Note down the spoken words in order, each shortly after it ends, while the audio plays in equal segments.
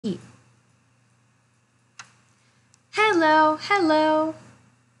Hello, hello.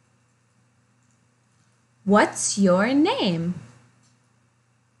 What's your name?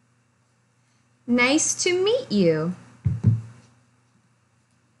 Nice to meet you.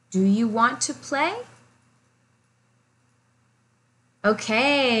 Do you want to play?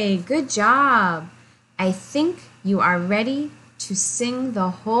 Okay, good job. I think you are ready to sing the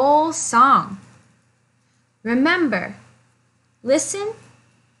whole song. Remember, listen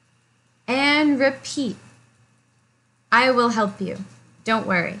and repeat. I will help you. Don't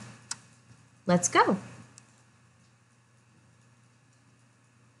worry. Let's go.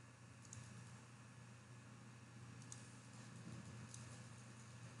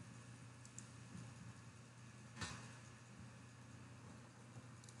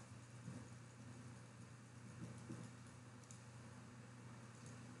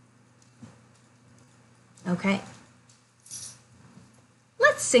 Okay.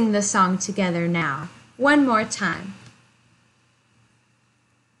 Let's sing the song together now. One more time.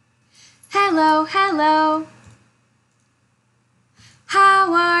 Hello, hello.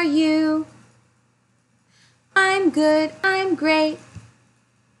 How are you? I'm good, I'm great.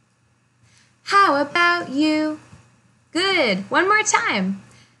 How about you? Good. One more time.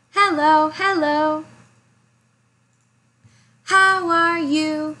 Hello, hello. How are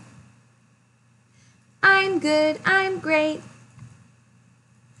you? I'm good, I'm great.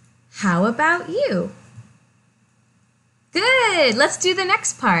 How about you? Good. Let's do the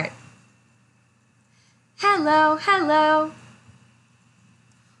next part. Hello, hello.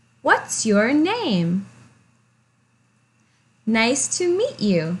 What's your name? Nice to meet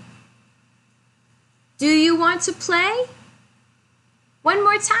you. Do you want to play? One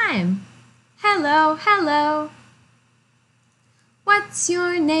more time. Hello, hello. What's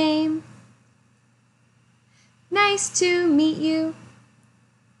your name? Nice to meet you.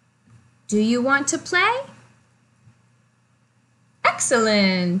 Do you want to play?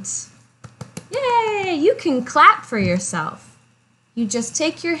 Excellent! Yay! You can clap for yourself. You just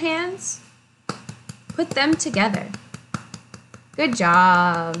take your hands, put them together. Good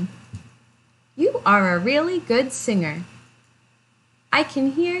job! You are a really good singer. I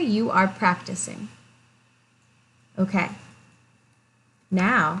can hear you are practicing. Okay.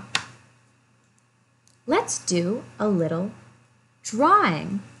 Now, let's do a little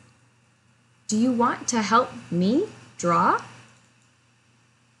drawing. Do you want to help me draw?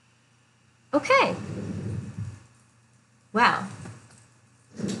 Okay. Well,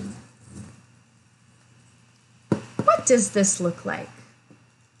 what does this look like?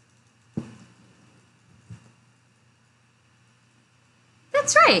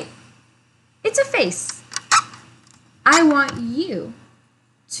 That's right. It's a face. I want you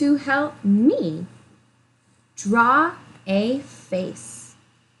to help me draw a face.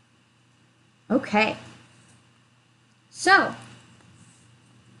 Okay. So,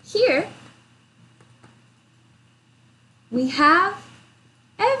 here we have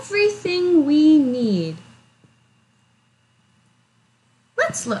everything we need.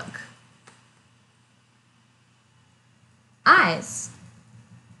 Let's look. Eyes.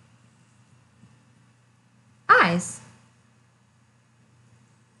 Eyes.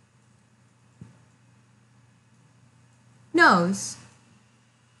 Nose.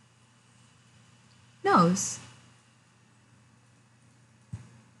 Nose.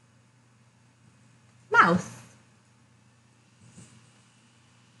 Mouth.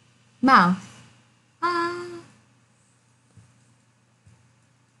 Mouth.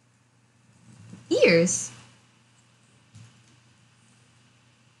 Ears.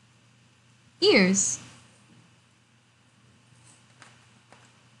 Ears.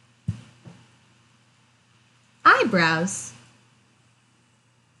 Eyebrows.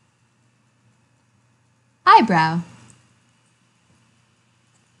 Eyebrow.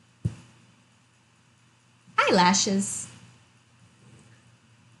 Eyelashes.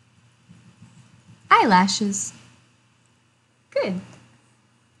 Eyelashes. Good.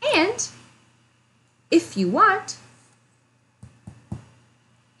 And, if you want,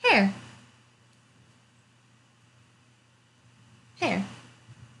 hair. Hair.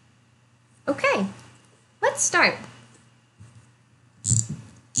 Okay, let's start.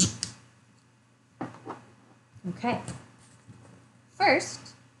 Okay.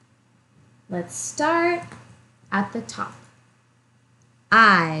 First, let's start at the top.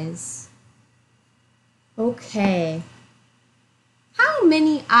 Eyes. Okay. How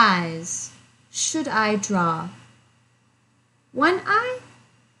many eyes should I draw? One eye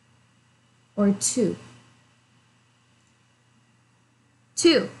or two?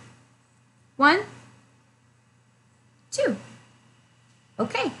 Two. One, two.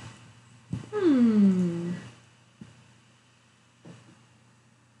 Okay. Hmm.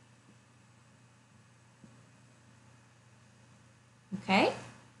 Okay.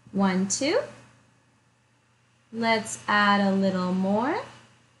 1, 2. Let's add a little more.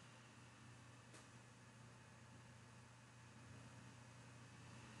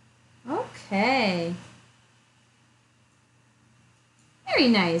 Okay. Very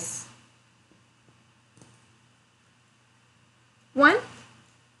nice. 1,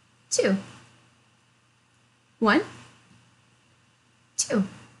 2. 1, 2.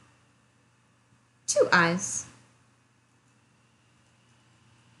 2 eyes.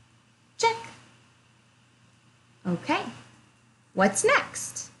 Check. Okay. What's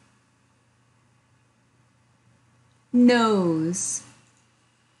next? Nose.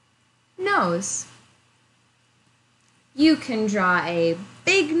 Nose. You can draw a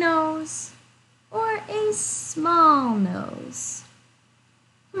big nose or a small nose.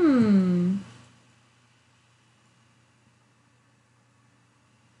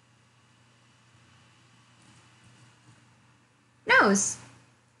 Nose.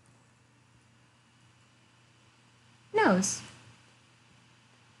 Nose.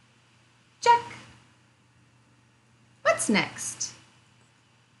 Check. What's next?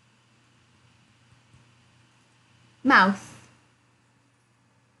 Mouth.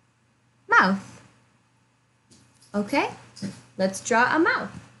 Mouth. Okay, let's draw a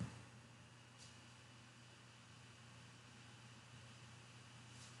mouth.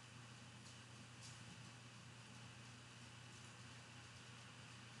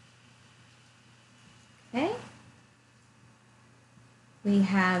 Okay. We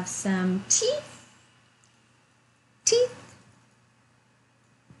have some teeth. Teeth.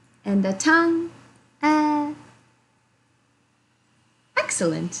 And a tongue.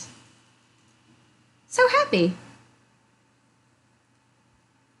 Excellent. So happy.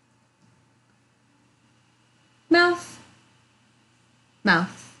 Mouth.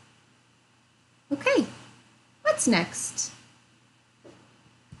 Mouth. Okay. What's next?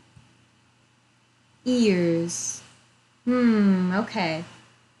 Ears. Okay.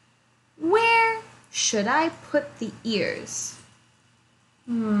 Where should I put the ears?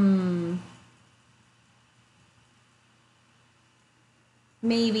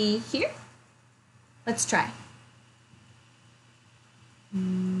 Maybe here? Let's try.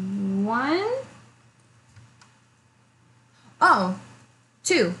 1. Oh,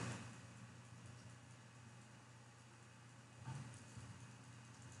 2.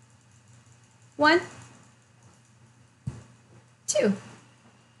 1, 2.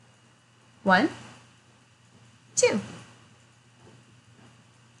 1, 2.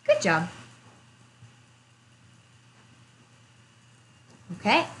 Good job.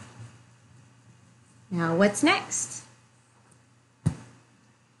 Okay. Now what's next?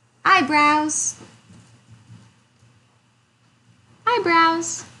 Eyebrows.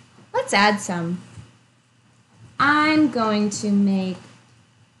 Eyebrows. Let's add some. I'm going to make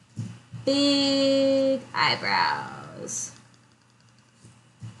big eyebrows.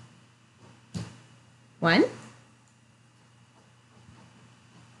 1.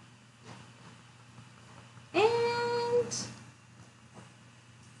 And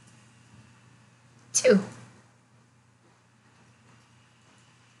 2.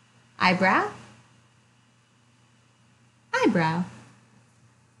 Eyebrow. Eyebrow.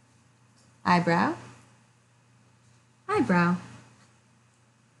 Eyebrow. Eyebrow.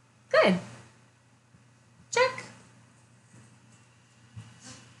 Good. Check.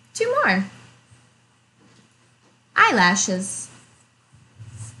 2 more. Eyelashes.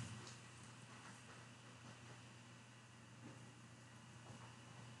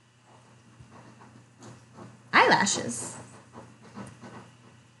 Eyelashes.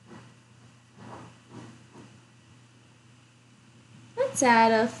 Let's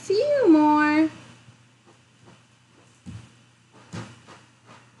add a few more.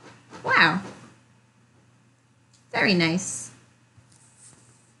 Wow. Very nice.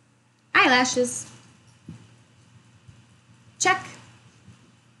 Eyelashes. Check.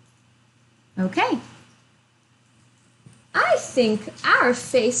 Okay. I think our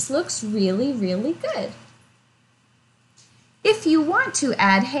face looks really, really good. If you want to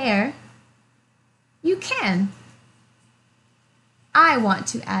add hair, you can. I want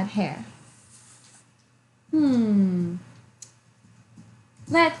to add hair.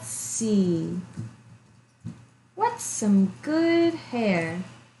 Let's see. What's some good hair?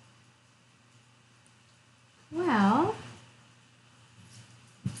 Well,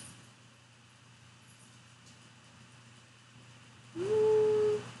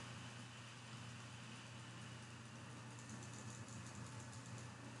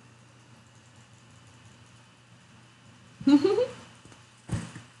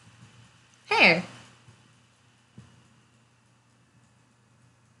 Hair.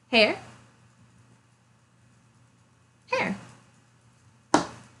 Hair. Hair.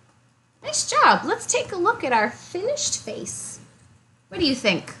 Nice job. Let's take a look at our finished face. What do you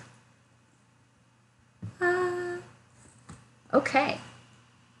think? Okay.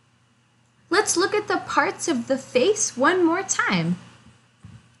 Let's look at the parts of the face one more time.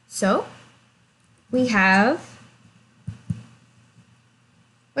 So, we have,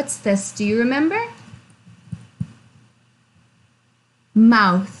 what's this? Do you remember?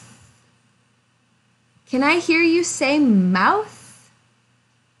 Mouth. Can I hear you say mouth?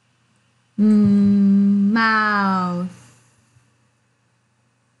 Mouth.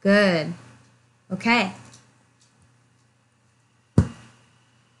 Good. Okay.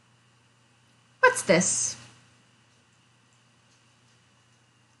 What's this?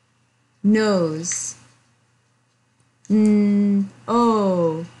 Nose. N-O-Z.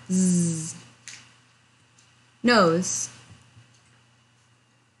 Nose.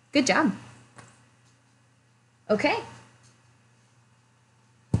 Good job. Okay.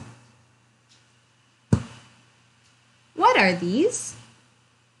 What are these?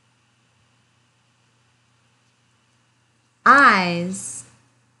 Eyes.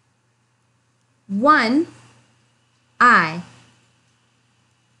 One eye.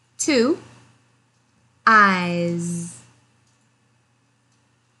 Two eyes.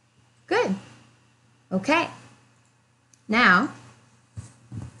 Good. Okay. Now,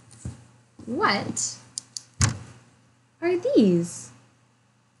 what are these?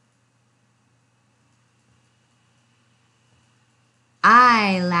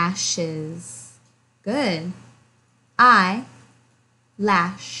 Eyelashes. Good. Eyelashes.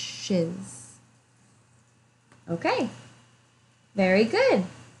 Okay. Very good.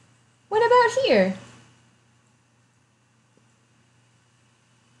 What about here?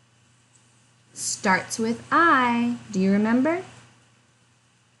 Starts with I. Do you remember?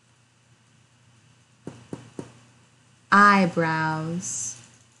 Eyebrows.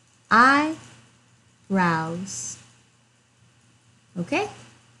 Eyebrows. Okay.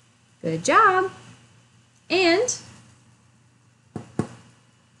 Good job. And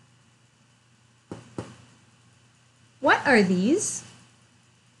what are these?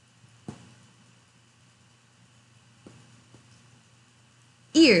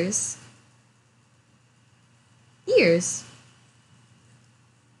 Ears. Ears.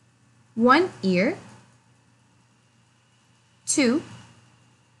 One ear. Two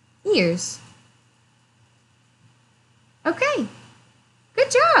ears. Okay.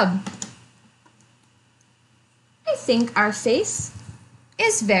 Good job. I think our face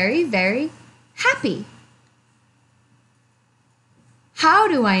is very, very happy. How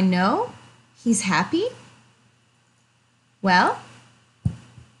do I know he's happy? Well,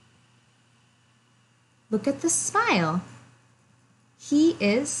 look at the smile. He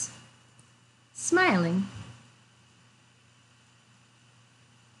is smiling.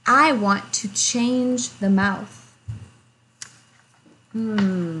 I want to change the mouth.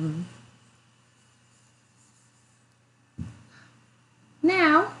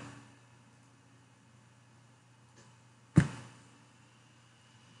 Now,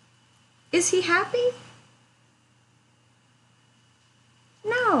 is he happy?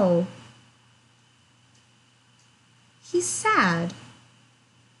 No. He's sad.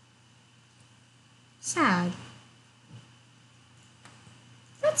 Sad.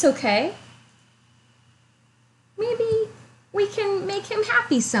 That's okay. Maybe we can make him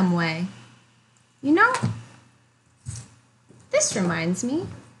happy some way. You know, this reminds me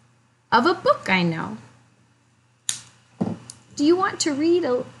of a book I know. Do you want to read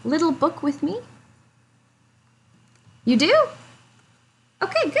a little book with me? You do?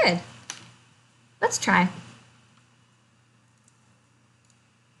 Okay, good. Let's try.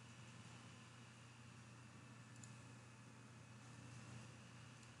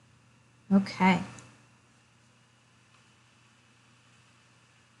 Okay.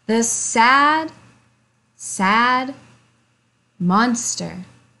 The sad, sad monster.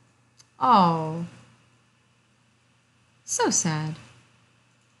 Oh, so sad.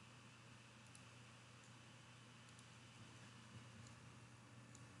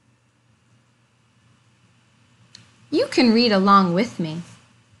 You can read along with me.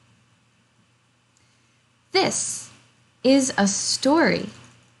 This is a story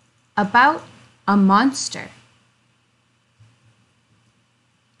about a monster.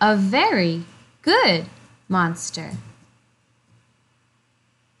 A very good monster.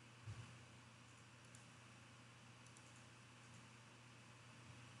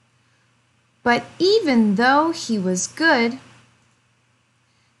 But even though he was good,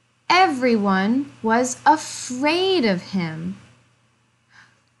 everyone was afraid of him.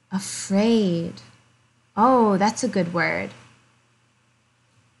 Afraid. Oh, that's a good word.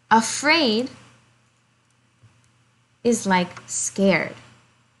 Afraid is like scared.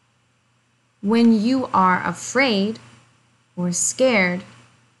 When you are afraid or scared,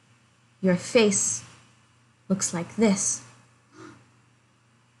 your face looks like this.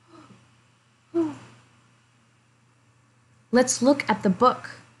 Let's look at the book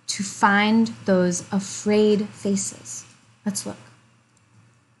to find those afraid faces. Let's look.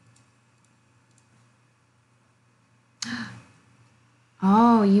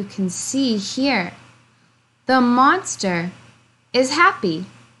 Oh, you can see here. The monster is happy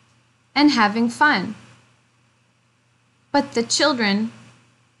and having fun. But the children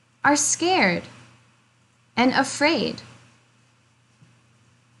are scared and afraid.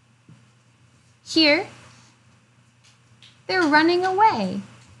 Here, they're running away.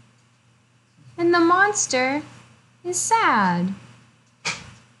 And the monster is sad.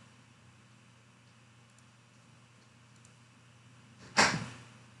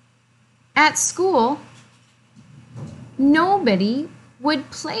 At school, nobody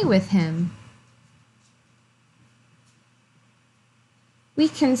would play with him. We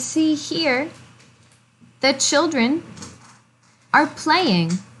can see here the children are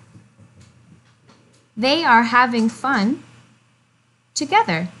playing. They are having fun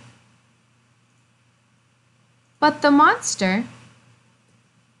together. But the monster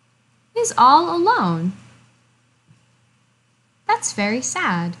is all alone. That's very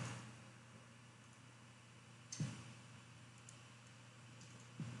sad.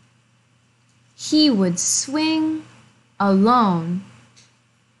 He would swing alone.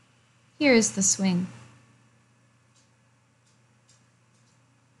 Here is the swing.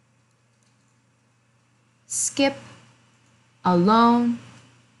 Skip alone.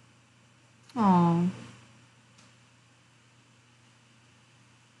 Oh.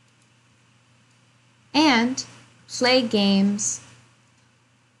 And play games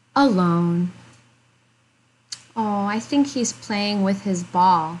alone. Oh, I think he's playing with his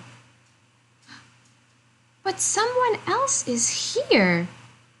ball. But someone else is here,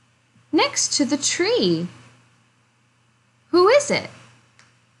 next to the tree. Who is it?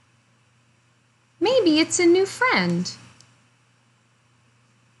 Maybe it's a new friend.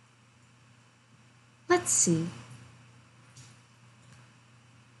 Let's see.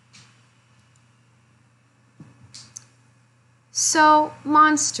 So,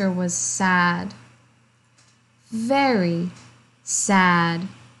 Monster was sad. Very sad.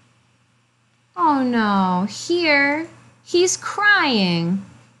 Oh no, here he's crying.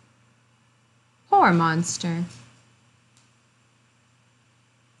 Poor Monster.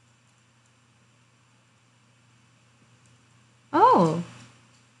 Oh.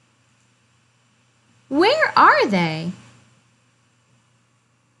 Where are they?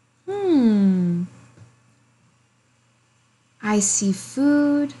 I see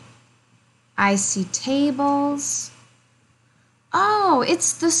food. I see tables. Oh,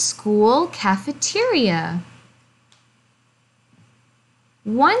 it's the school cafeteria.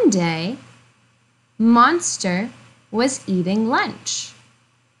 One day, Monster was eating lunch.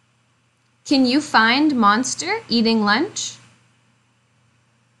 Can you find Monster eating lunch?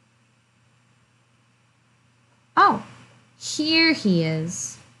 Oh, here he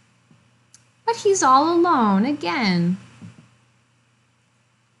is. But he's all alone again.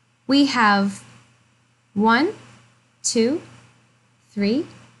 We have 1, 2, 3,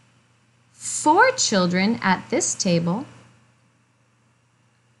 4 children at this table.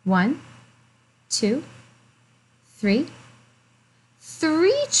 1, 2, 3.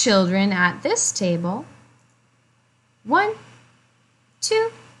 3 children at this table. 1,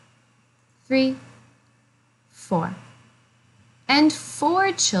 2, 3, 4. And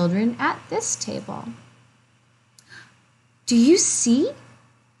 4 children at this table. Do you see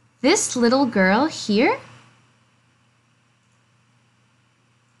this little girl here?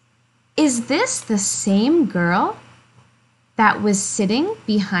 Is this the same girl that was sitting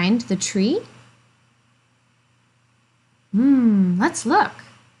behind the tree? Let's look.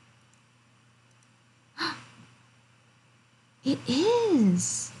 It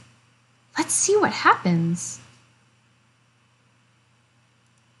is. Let's see what happens.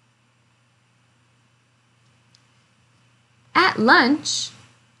 At lunch,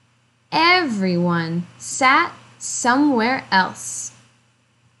 everyone sat somewhere else.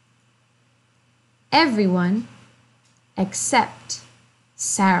 Everyone except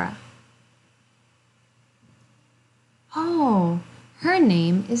Sarah. Oh, her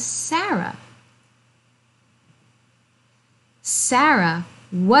name is Sarah. Sarah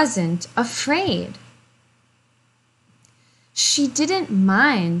wasn't afraid. She didn't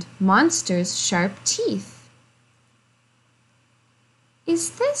mind Monster's sharp teeth.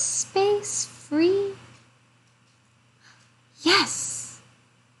 Is this space free? Yes.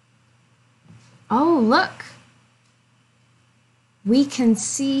 Oh, look. We can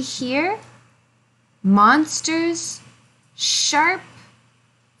see here Monster's sharp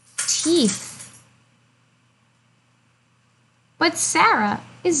teeth. But Sarah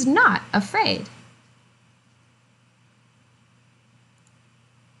is not afraid.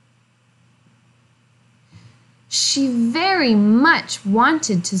 She very much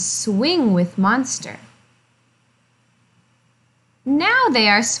wanted to swing with Monster. Now they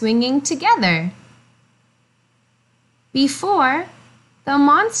are swinging together. Before, the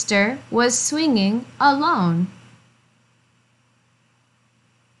monster was swinging alone.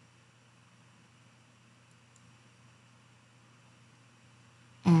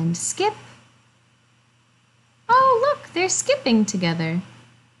 And skip. Oh, look, they're skipping together.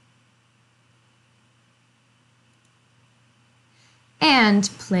 And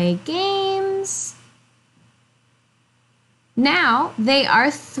play games. Now they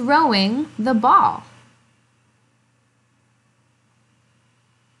are throwing the ball.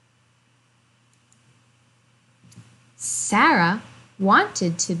 Sarah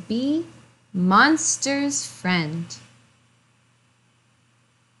wanted to be Monster's friend.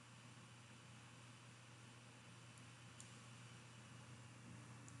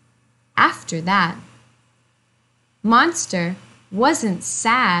 After that, Monster wasn't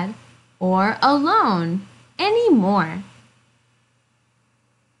sad or alone anymore.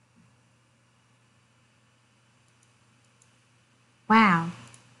 Wow,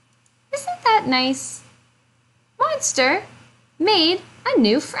 isn't that nice? Monster made a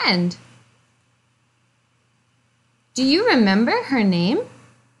new friend. Do you remember her name?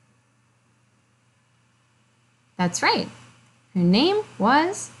 That's right. Her name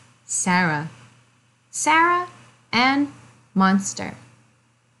was Sarah. Sarah and Monster.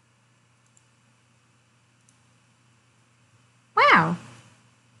 Wow,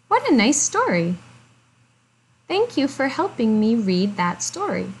 what a nice story. Thank you for helping me read that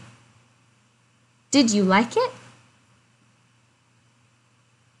story. Did you like it?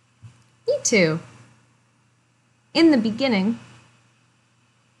 Me too. In the beginning,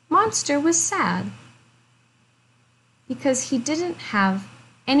 Monster was sad because he didn't have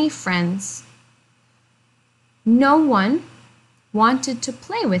any friends. No one wanted to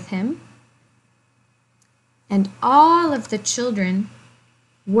play with him, and all of the children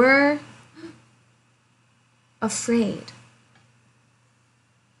were afraid.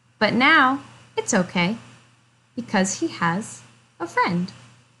 But now it's okay because he has a friend.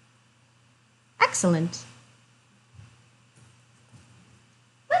 Excellent.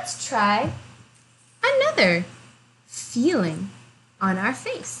 Let's try another feeling on our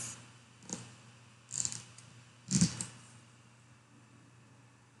face.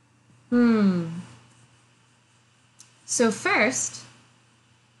 So first,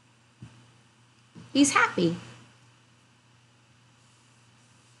 he's happy.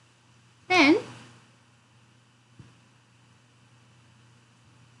 Then,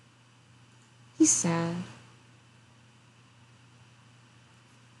 he's sad.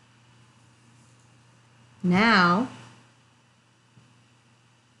 Now,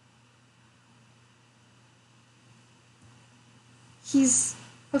 he's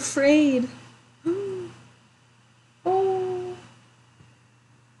afraid. Oh.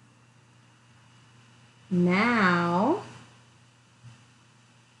 Now,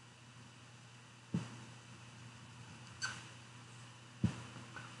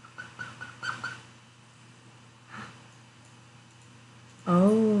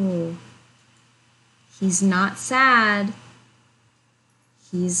 oh, he's not sad.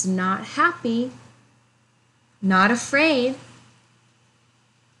 He's not happy. Not afraid.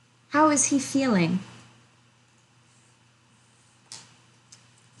 How is he feeling?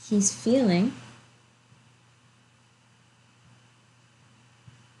 He's feeling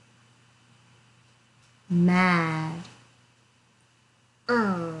mad.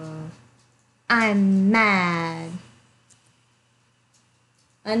 I'm mad.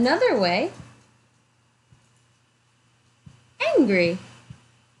 Another way, angry.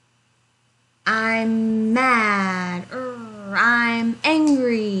 I'm mad. I'm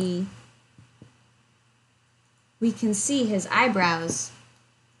angry. We can see his eyebrows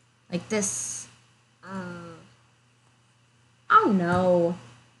like this. Oh no.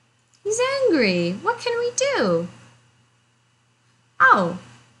 He's angry. What can we do? Oh,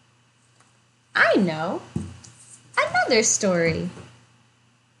 I know. another story.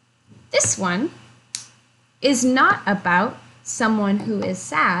 This one is not about someone who is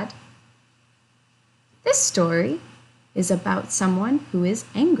sad. This story is about someone who is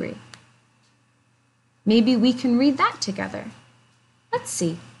angry. Maybe we can read that together. Let's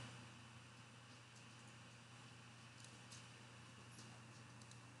see.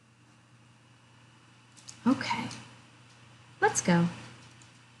 Okay, let's go.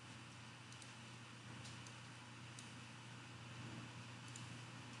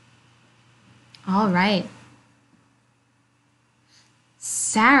 All right.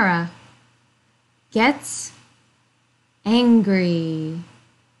 Sarah gets angry.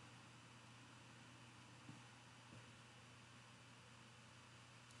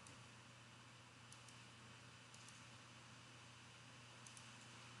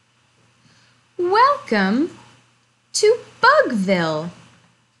 Welcome to Bugville.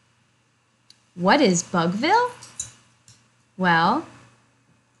 What is Bugville? Well,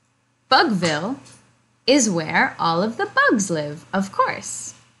 Bugville is where all of the bugs live, of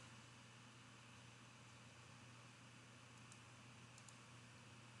course.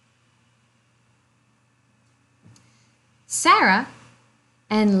 Sarah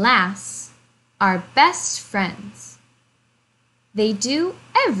and Lass are best friends. They do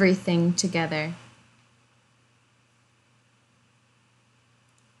everything together.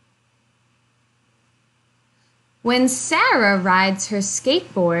 When Sarah rides her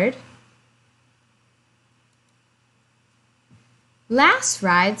skateboard, Lass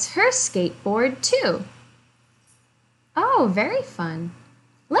rides her skateboard too. Oh, very fun.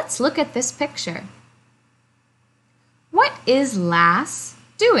 Let's look at this picture. What is Lass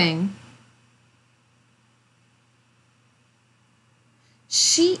doing?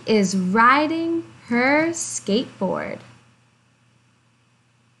 She is riding her skateboard.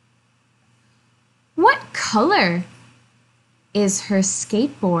 What color is her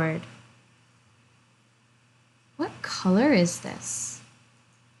skateboard? What color is this?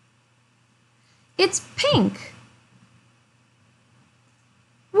 It's pink.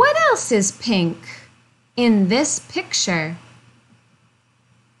 What else is pink in this picture?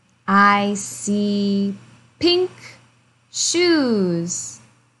 I see pink shoes.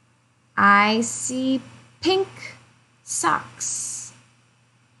 I see pink socks.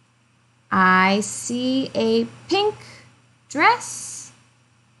 I see a pink dress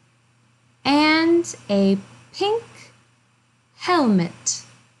and a pink helmet.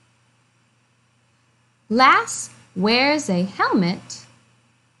 Lass wears a helmet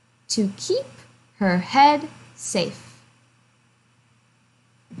to keep her head safe.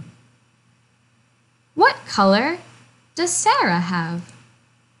 What color does Sarah have?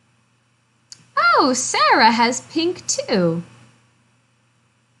 Oh, Sarah has pink too.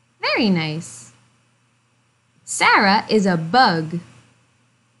 Very nice. Sarah is a bug.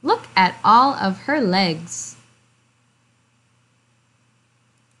 Look at all of her legs.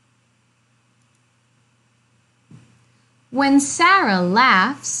 When Sarah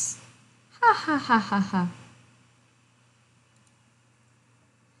laughs, ha ha ha ha ha.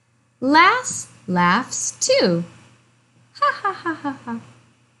 Lass laughs too. Ha ha ha ha ha.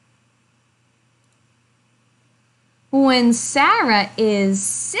 When Sarah is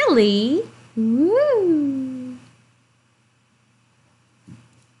silly, woo,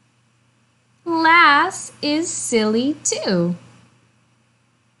 Lass is silly too.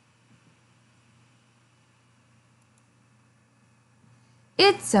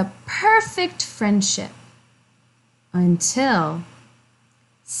 It's a perfect friendship until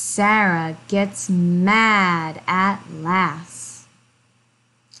Sarah gets mad at Lass.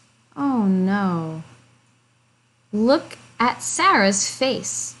 Oh no. Look at Sarah's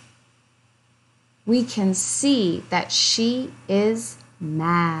face. We can see that she is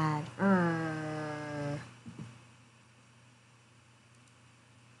mad.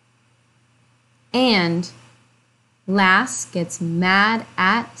 And Lass gets mad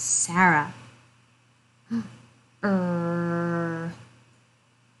at Sarah.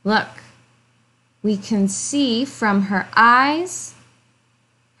 Look, we can see from her eyes,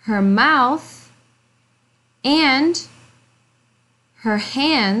 her mouth, and her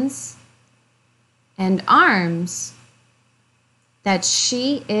hands and arms that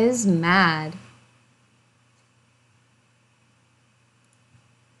she is mad.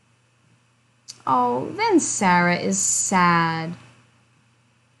 Oh, then Sarah is sad.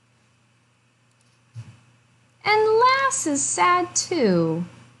 And Lass is sad too.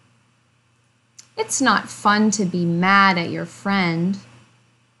 It's not fun to be mad at your friend.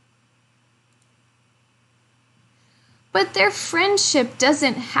 But their friendship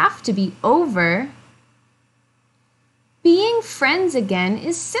doesn't have to be over. Being friends again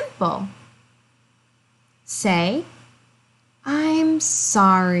is simple. Say, I'm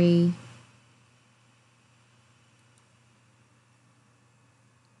sorry.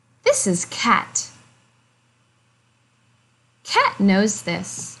 This is Kat. Kat knows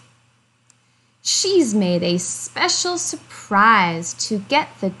this. She's made a special surprise to get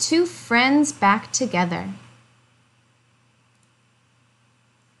the two friends back together.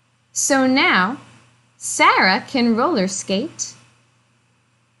 So now, Sarah can roller skate.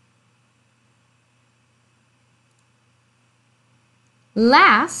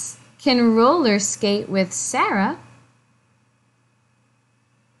 Lass can roller skate with Sarah.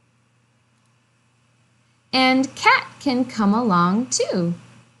 And Kat can come along too.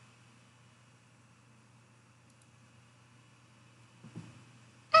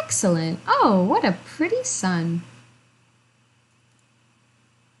 Excellent. Oh, what a pretty sun.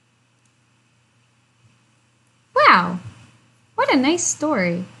 Wow, what a nice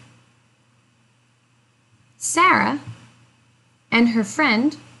story. Sarah and her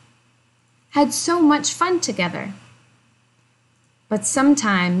friend had so much fun together. But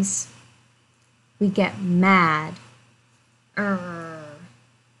sometimes we get mad.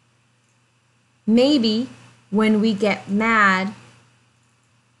 Maybe when we get mad,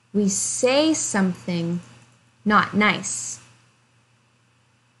 we say something not nice.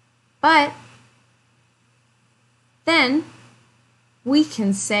 But then we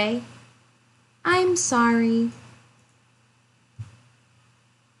can say, I'm sorry.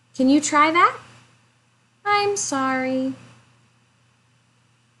 Can you try that? I'm sorry.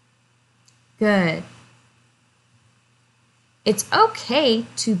 Good. It's okay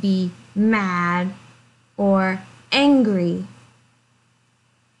to be mad or angry.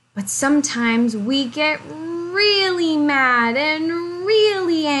 But sometimes we get really mad and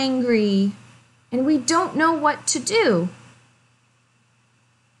really angry, and we don't know what to do.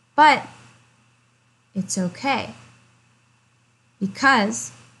 But it's okay,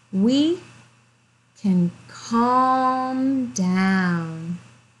 because we can calm down.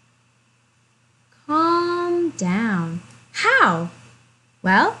 Calm down. How?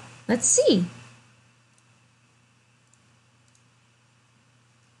 Well, let's see.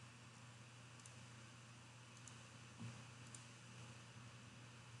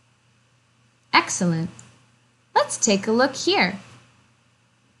 Excellent. Let's take a look here.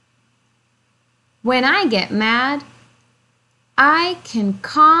 When I get mad, I can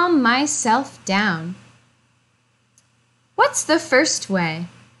calm myself down. What's the first way?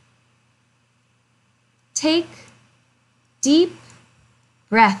 Take deep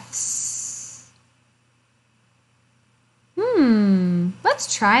breaths.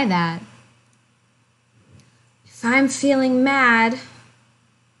 Let's try that. If I'm feeling mad,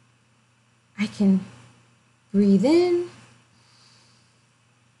 I can breathe in,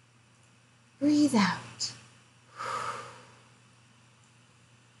 breathe out.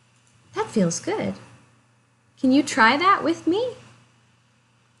 That feels good. Can you try that with me?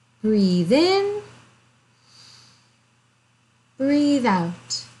 Breathe in, breathe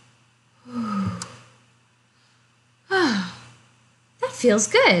out. That feels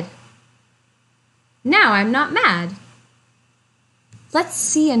good. Now I'm not mad. Let's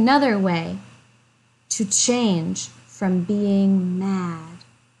see another way to change from being mad.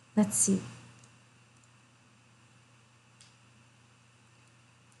 Let's see.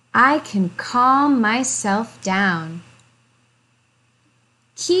 I can calm myself down.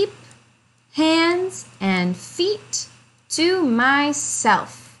 Keep hands and feet to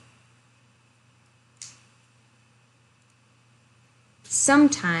myself.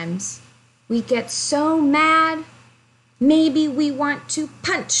 Sometimes we get so mad, maybe we want to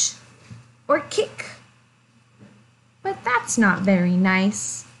punch or kick. But that's not very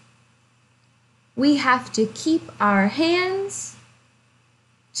nice. We have to keep our hands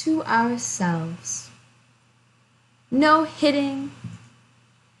to ourselves. No hitting,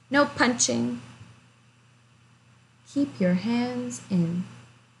 no punching. Keep your hands in.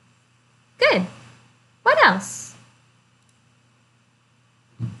 Good. What else?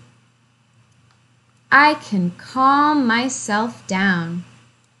 I can calm myself down.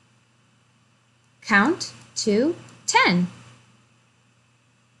 Count to 10.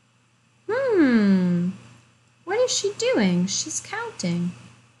 What is she doing? She's counting.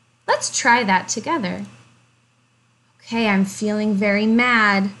 Let's try that together. Okay, I'm feeling very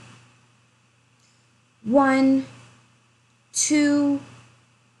mad. 1, 2,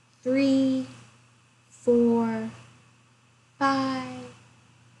 3, 4, 5,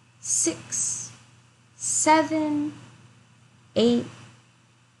 6, 7, 8,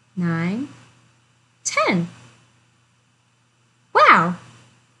 9, 10.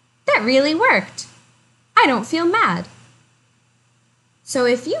 That really worked. I don't feel mad. So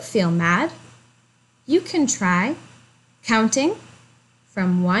if you feel mad, you can try counting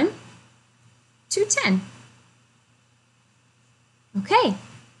from 1 to 10. Okay,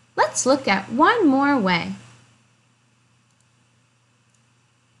 let's look at one more way.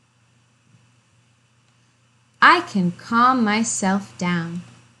 I can calm myself down.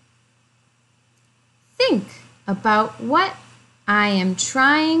 Think about what I am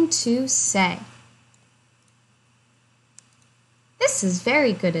trying to say. This is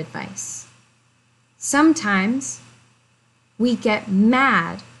very good advice. Sometimes we get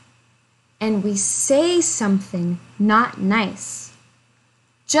mad and we say something not nice,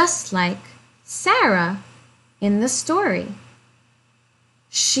 just like Sarah in the story.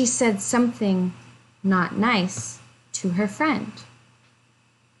 She said something not nice to her friend.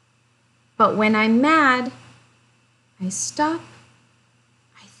 But when I'm mad, I stop,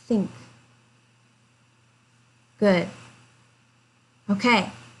 I think. Good.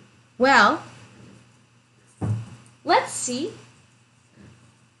 Okay, well, let's see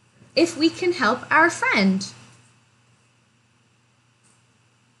if we can help our friend.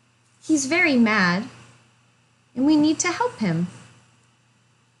 He's very mad, and we need to help him.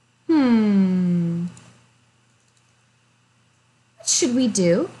 What should we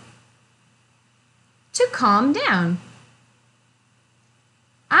do to calm down?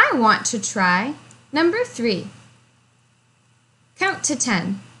 I want to try number 3. Count to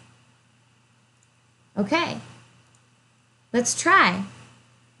 10. Okay, let's try.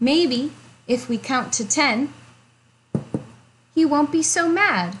 Maybe if we count to 10, he won't be so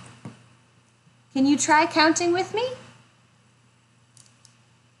mad. Can you try counting with me?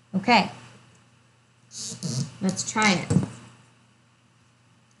 Okay, let's try it.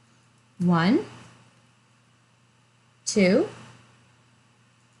 1, 2,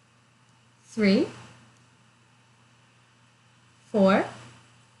 3, 4,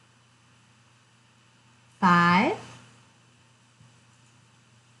 5,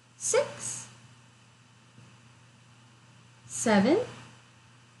 6, 7,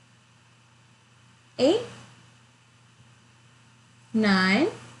 8, 9,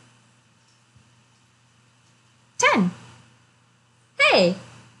 10. Hey,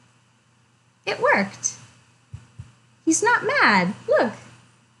 it worked. He's not mad. Look,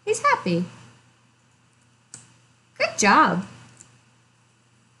 he's happy. Good job.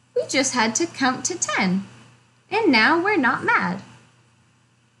 We just had to count to 10, and now we're not mad.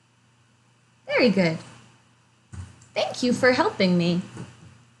 Very good. Thank you for helping me.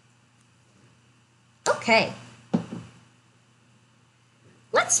 Okay.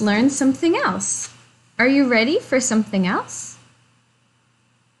 Let's learn something else. Are you ready for something else?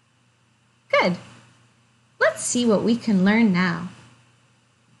 Good. Let's see what we can learn now.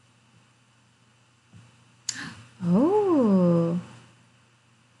 Oh,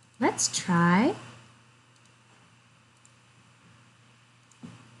 let's try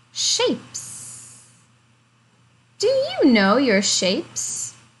shapes. Do you know your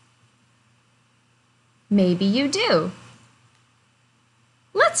shapes? Maybe you do.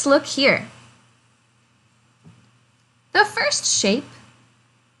 Let's look here. The first shape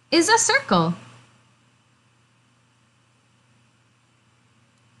is a circle.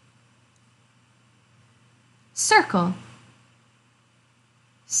 Circle.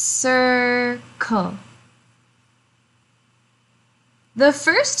 Circle. The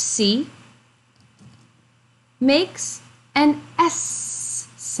first C makes an S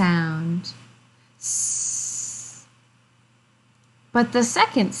sound. S. But the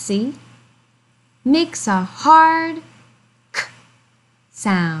second C makes a hard K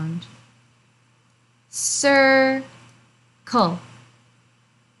sound. Circle.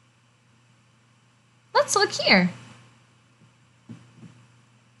 Let's look here.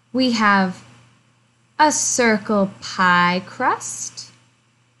 We have a circle pie crust,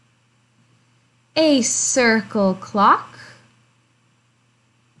 a circle clock,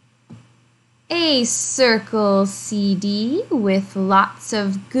 a circle CD with lots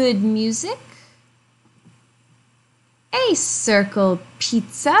of good music, a circle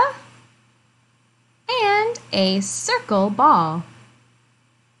pizza, and a circle ball.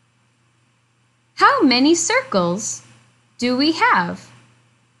 How many circles do we have?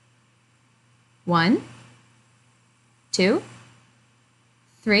 1, 2,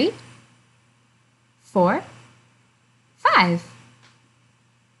 3, 4, 5.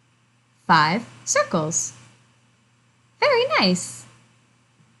 5 circles. Very nice.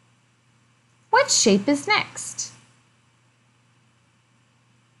 What shape is next?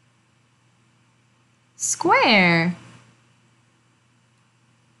 Square.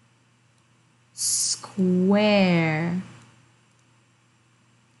 square.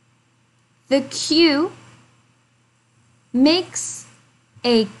 The Q makes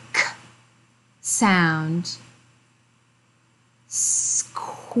a K sound.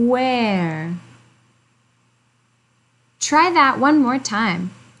 Square. Try that one more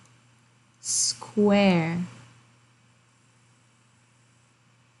time. Square.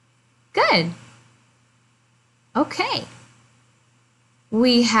 Good. Okay.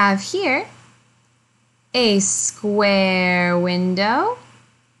 We have here a square window,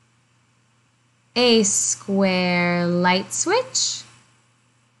 a square light switch,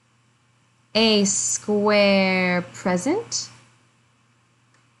 a square present,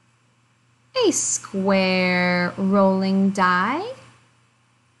 a square rolling die,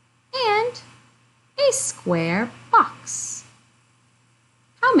 and a square box.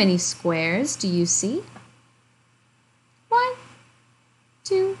 How many squares do you see? 1,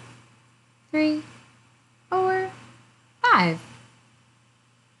 2, 3, 4, 5.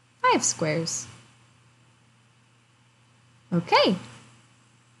 5 squares. Okay.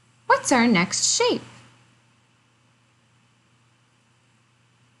 What's our next shape?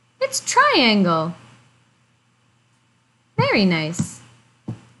 It's triangle. Very nice.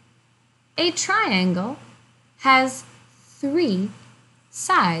 A triangle has 3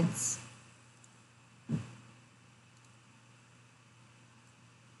 sides.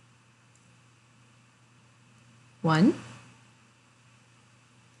 One,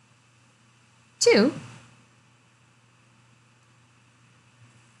 2,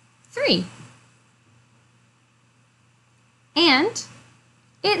 3. And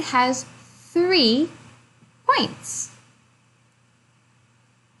it has 3 points.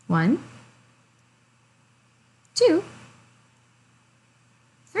 1, 2,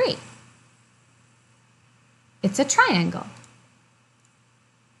 3. It's a triangle.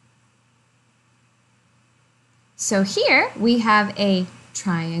 So here we have a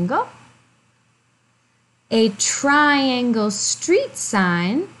triangle, a triangle street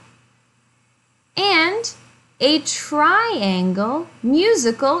sign, and a triangle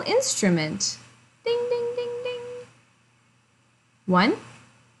musical instrument. Ding, ding, ding, ding. 1,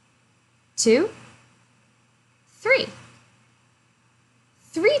 2, 3.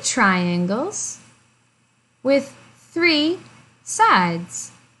 3 triangles with 3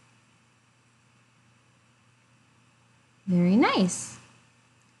 sides. Very nice.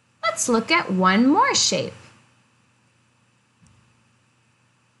 Let's look at one more shape.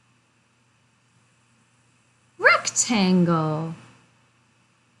 Rectangle.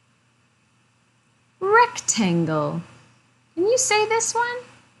 Rectangle. Can you say this one?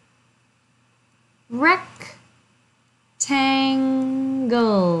 Rectangle.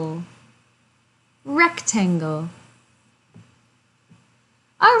 Rectangle.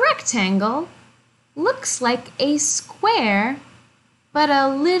 A rectangle looks like a square, but a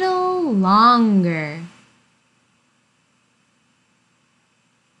little longer.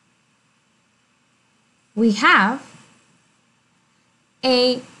 We have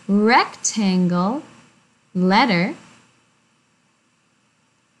a rectangle letter,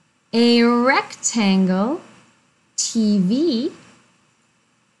 a rectangle TV,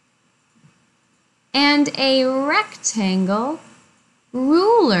 and a rectangle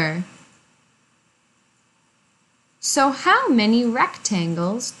ruler. So how many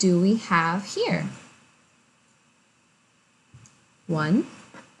rectangles do we have here? 1,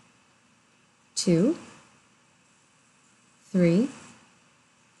 2, 3,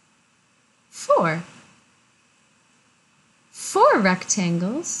 4. 4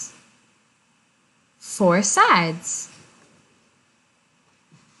 rectangles, 4 sides.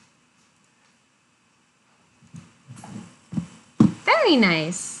 Very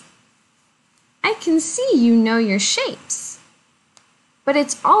nice. I can see you know your shapes, but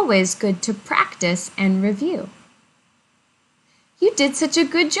it's always good to practice and review. You did such a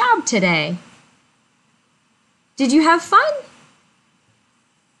good job today. Did you have fun?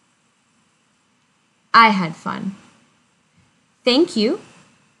 I had fun. Thank you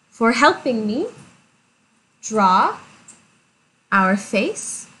for helping me draw our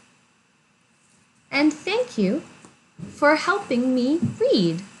face, and thank you for helping me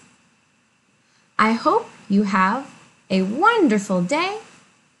read. I hope you have a wonderful day,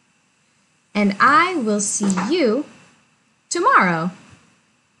 and I will see you tomorrow.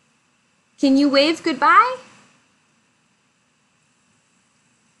 Can you wave goodbye?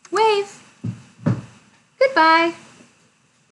 Wave. Goodbye.